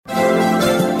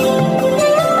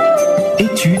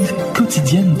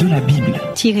quotidienne de la Bible.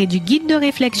 Tiré du guide de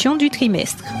réflexion du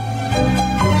trimestre.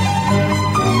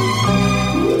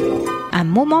 Un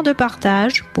moment de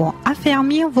partage pour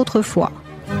affermir votre foi.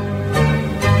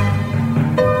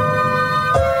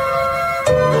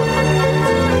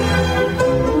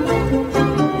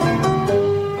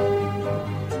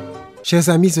 Chers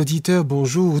amis auditeurs,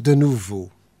 bonjour de nouveau.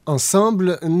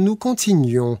 Ensemble, nous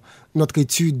continuons notre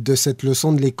étude de cette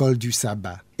leçon de l'école du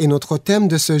sabbat. Et notre thème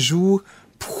de ce jour,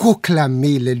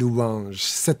 Proclamer les louanges.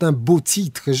 C'est un beau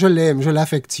titre, je l'aime, je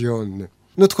l'affectionne.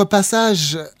 Notre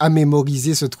passage à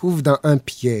mémoriser se trouve dans 1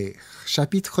 Pierre,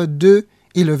 chapitre 2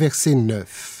 et le verset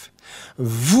 9.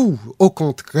 Vous, au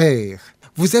contraire,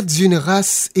 vous êtes une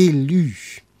race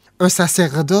élue, un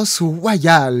sacerdoce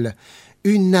royal,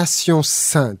 une nation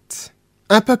sainte,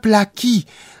 un peuple acquis,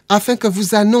 afin que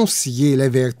vous annonciez les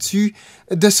vertus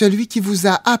de celui qui vous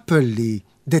a appelé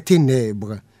des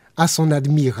ténèbres à son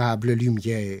admirable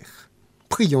lumière.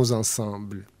 Prions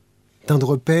ensemble.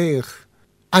 Tendre Père,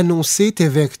 annoncer tes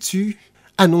vertus,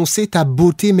 annoncer ta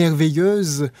beauté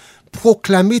merveilleuse,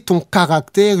 proclamer ton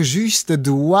caractère juste,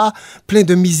 droit, plein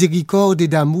de miséricorde et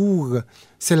d'amour,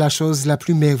 c'est la chose la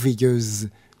plus merveilleuse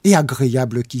et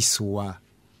agréable qui soit.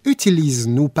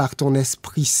 Utilise-nous par ton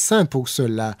Esprit Saint pour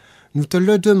cela. Nous te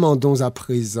le demandons à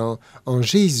présent, en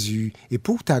Jésus et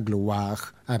pour ta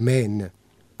gloire. Amen.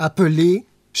 Appelé,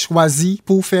 choisi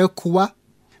pour faire quoi?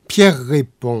 Pierre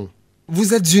répond,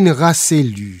 vous êtes une race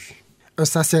élue, un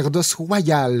sacerdoce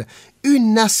royal,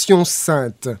 une nation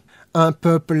sainte, un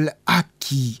peuple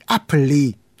acquis,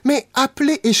 appelé. Mais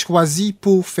appelé et choisi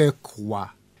pour faire quoi?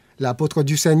 L'apôtre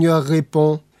du Seigneur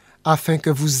répond, afin que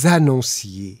vous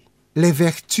annonciez les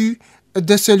vertus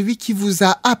de celui qui vous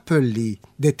a appelé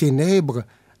des ténèbres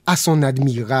à son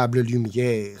admirable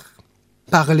lumière.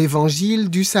 Par l'évangile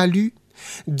du salut,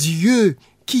 Dieu,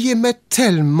 qui aimait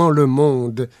tellement le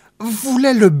monde,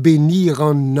 voulait le bénir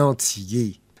en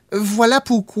entier. Voilà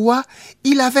pourquoi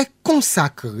il avait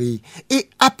consacré et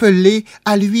appelé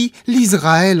à lui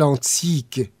l'Israël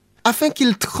antique, afin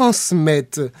qu'il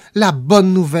transmette la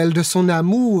bonne nouvelle de son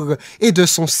amour et de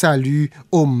son salut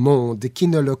au monde qui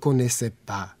ne le connaissait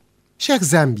pas.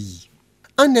 Chers amis,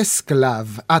 un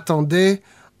esclave attendait,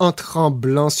 en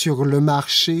tremblant sur le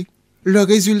marché, le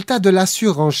résultat de la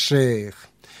surenchère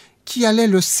qui allait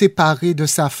le séparer de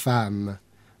sa femme,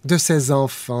 de ses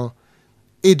enfants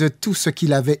et de tout ce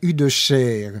qu'il avait eu de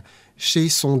cher chez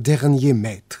son dernier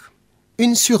maître.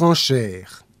 Une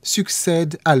surenchère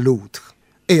succède à l'autre.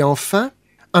 Et enfin,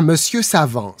 un monsieur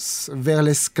s'avance vers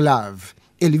l'esclave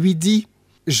et lui dit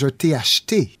 « Je t'ai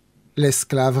acheté ».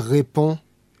 L'esclave répond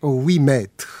 « Oui,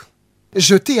 maître,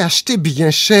 je t'ai acheté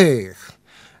bien cher ».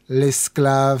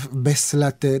 L'esclave baisse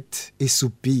la tête et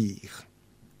soupire.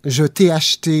 « Je t'ai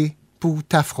acheté pour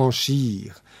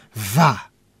t'affranchir. Va !»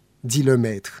 dit le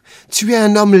maître. « Tu es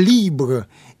un homme libre »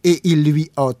 et il lui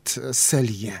ôte ses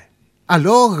liens.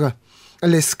 Alors,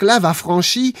 l'esclave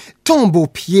affranchi tombe aux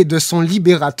pieds de son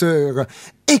libérateur,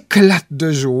 éclate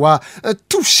de joie,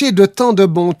 touché de tant de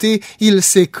bonté, il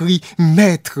s'écrie «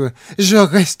 Maître, je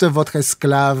reste votre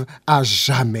esclave à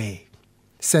jamais ».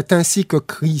 C'est ainsi que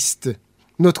Christ,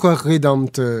 notre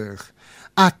Rédempteur,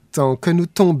 attend que nous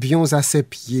tombions à ses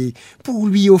pieds pour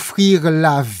lui offrir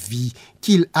la vie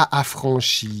qu'il a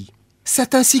affranchie.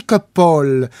 C'est ainsi que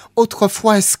Paul,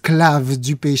 autrefois esclave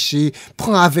du péché,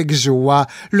 prend avec joie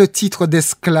le titre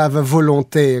d'esclave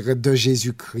volontaire de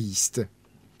Jésus-Christ.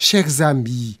 Chers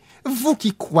amis, vous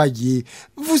qui croyez,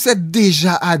 vous êtes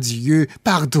déjà à Dieu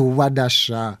par droit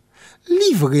d'achat.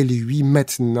 Livrez-lui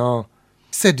maintenant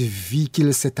cette vie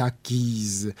qu'il s'est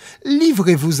acquise.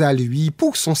 Livrez-vous à lui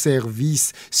pour son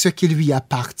service, ce qui lui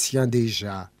appartient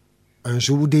déjà. Un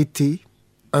jour d'été,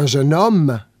 un jeune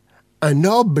homme, un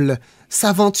noble,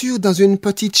 s'aventure dans une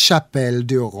petite chapelle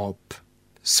d'Europe.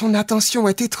 Son attention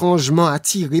est étrangement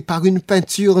attirée par une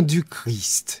peinture du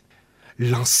Christ.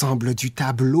 L'ensemble du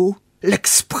tableau,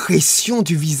 l'expression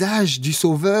du visage du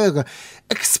Sauveur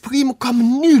exprime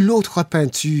comme nulle autre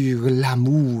peinture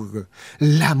l'amour,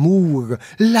 l'amour,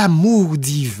 l'amour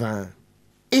divin.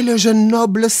 Et le jeune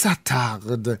noble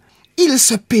s'attarde. Il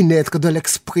se pénètre de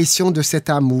l'expression de cet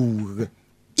amour.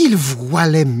 Il voit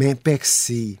les mains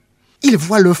percées. Il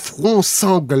voit le front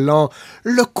sanglant,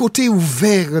 le côté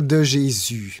ouvert de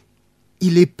Jésus.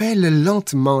 Il épelle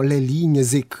lentement les lignes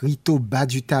écrites au bas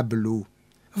du tableau.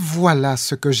 Voilà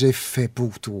ce que j'ai fait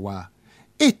pour toi.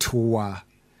 Et toi,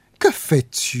 que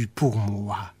fais-tu pour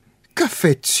moi? Que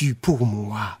fais-tu pour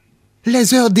moi?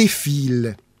 Les heures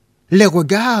défilent. Les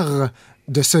regards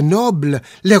de ce noble,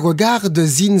 les regards de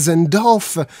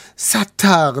Zinzendorf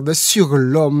s'attardent sur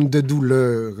l'homme de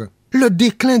douleur. Le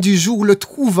déclin du jour le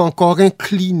trouve encore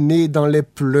incliné dans les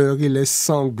pleurs et les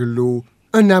sanglots.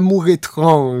 Un amour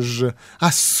étrange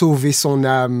a sauvé son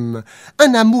âme,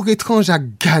 un amour étrange a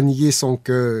gagné son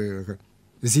cœur.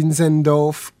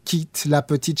 Zinzendorf quitte la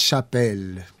petite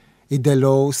chapelle, et dès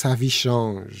lors sa vie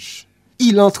change.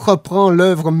 Il entreprend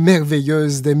l'œuvre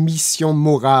merveilleuse des missions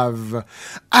moraves.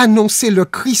 Annoncer le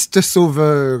Christ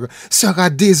Sauveur sera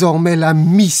désormais la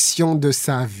mission de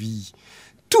sa vie.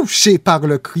 Touché par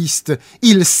le Christ,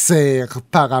 il sert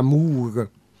par amour.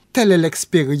 Telle est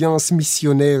l'expérience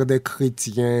missionnaire des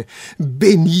chrétiens.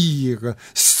 Bénir,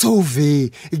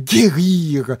 sauver,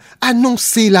 guérir,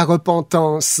 annoncer la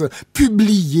repentance,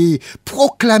 publier,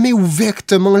 proclamer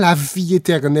ouvertement la vie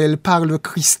éternelle par le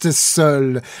Christ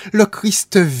seul, le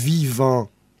Christ vivant.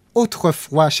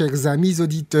 Autrefois, chers amis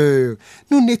auditeurs,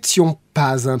 nous n'étions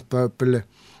pas un peuple,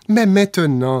 mais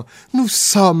maintenant, nous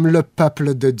sommes le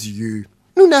peuple de Dieu.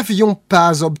 Nous n'avions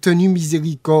pas obtenu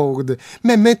miséricorde,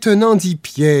 mais maintenant, dit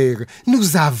Pierre,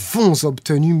 nous avons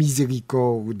obtenu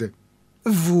miséricorde.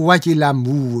 Voyez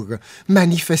l'amour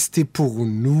manifesté pour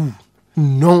nous.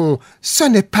 Non, ce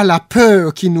n'est pas la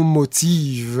peur qui nous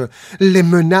motive, les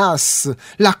menaces,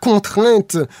 la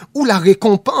contrainte ou la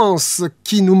récompense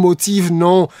qui nous motive,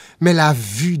 non, mais la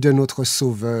vue de notre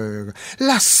Sauveur,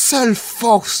 la seule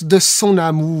force de son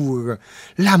amour,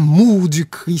 l'amour du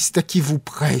Christ qui vous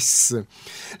presse,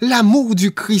 l'amour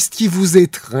du Christ qui vous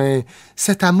étreint,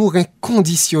 cet amour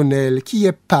inconditionnel qui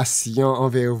est patient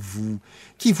envers vous,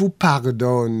 qui vous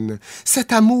pardonne,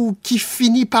 cet amour qui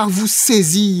finit par vous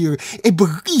saisir et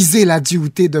briser la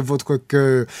dureté de votre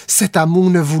cœur. Cet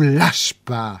amour ne vous lâche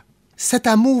pas. Cet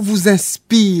amour vous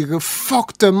inspire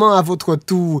fortement à votre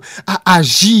tour à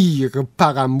agir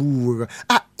par amour,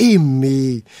 à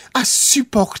aimer, à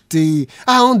supporter,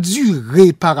 à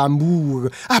endurer par amour,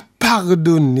 à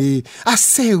pardonner, à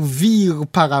servir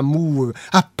par amour,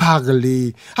 à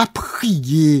parler, à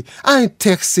prier, à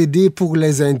intercéder pour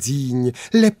les indignes,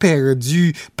 les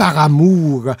perdus par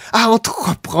amour, à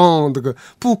entreprendre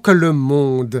pour que le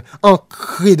monde,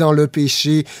 ancré dans le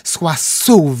péché, soit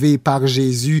sauvé par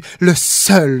Jésus, le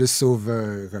seul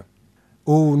Sauveur.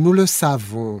 Oh, nous le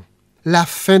savons. La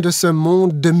fin de ce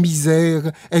monde de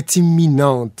misère est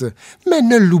imminente, mais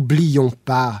ne l'oublions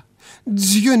pas.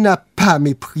 Dieu n'a pas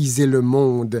méprisé le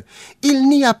monde. Il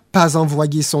n'y a pas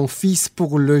envoyé son Fils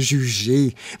pour le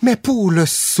juger, mais pour le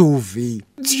sauver.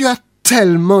 Dieu a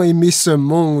tellement aimé ce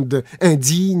monde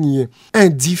indigne,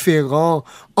 indifférent,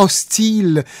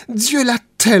 hostile. Dieu l'a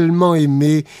tellement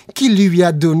aimé qu'il lui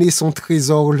a donné son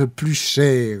trésor le plus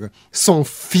cher, son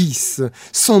Fils,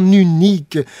 son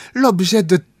unique, l'objet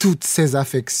de toutes ses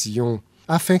affections,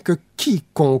 afin que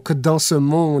quiconque dans ce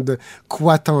monde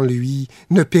croit en lui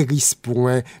ne périsse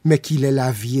point, mais qu'il ait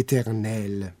la vie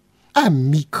éternelle.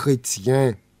 Amis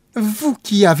chrétiens, vous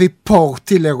qui avez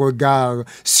porté les regards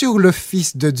sur le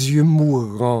Fils de Dieu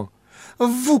mourant,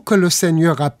 vous que le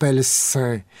Seigneur appelle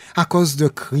saint à cause de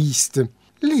Christ,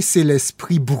 laissez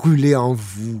l'Esprit brûler en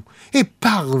vous et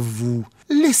par vous.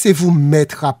 Laissez-vous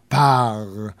mettre à part,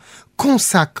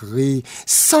 consacré,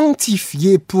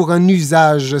 sanctifié pour un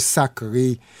usage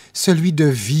sacré, celui de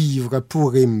vivre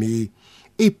pour aimer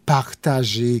et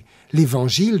partager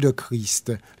l'évangile de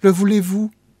Christ. Le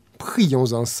voulez-vous?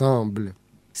 Prions ensemble.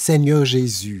 Seigneur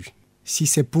Jésus, si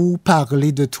c'est pour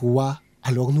parler de toi,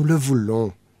 alors nous le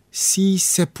voulons. Si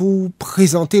c'est pour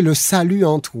présenter le salut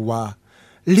en toi,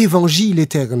 l'évangile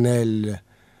éternel,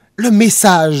 le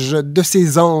message de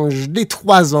ces anges, des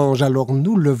 3 anges, alors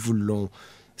nous le voulons.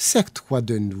 Sers-toi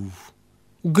de nous.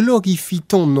 Glorifie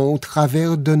ton nom au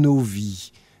travers de nos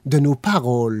vies, de nos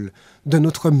paroles, de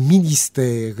notre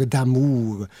ministère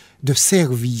d'amour, de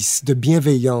service, de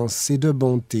bienveillance et de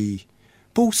bonté.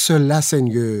 Pour cela,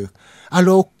 Seigneur,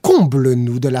 alors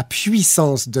comble-nous de la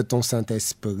puissance de ton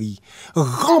Saint-Esprit.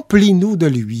 Remplis-nous de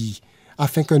lui,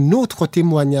 afin que notre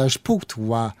témoignage pour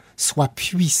toi soit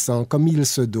puissant comme il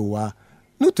se doit.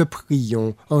 Nous te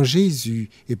prions en Jésus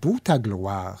et pour ta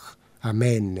gloire.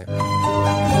 Amen.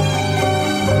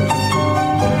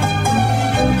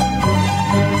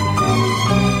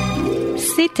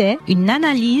 C'était une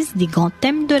analyse des grands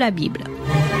thèmes de la Bible.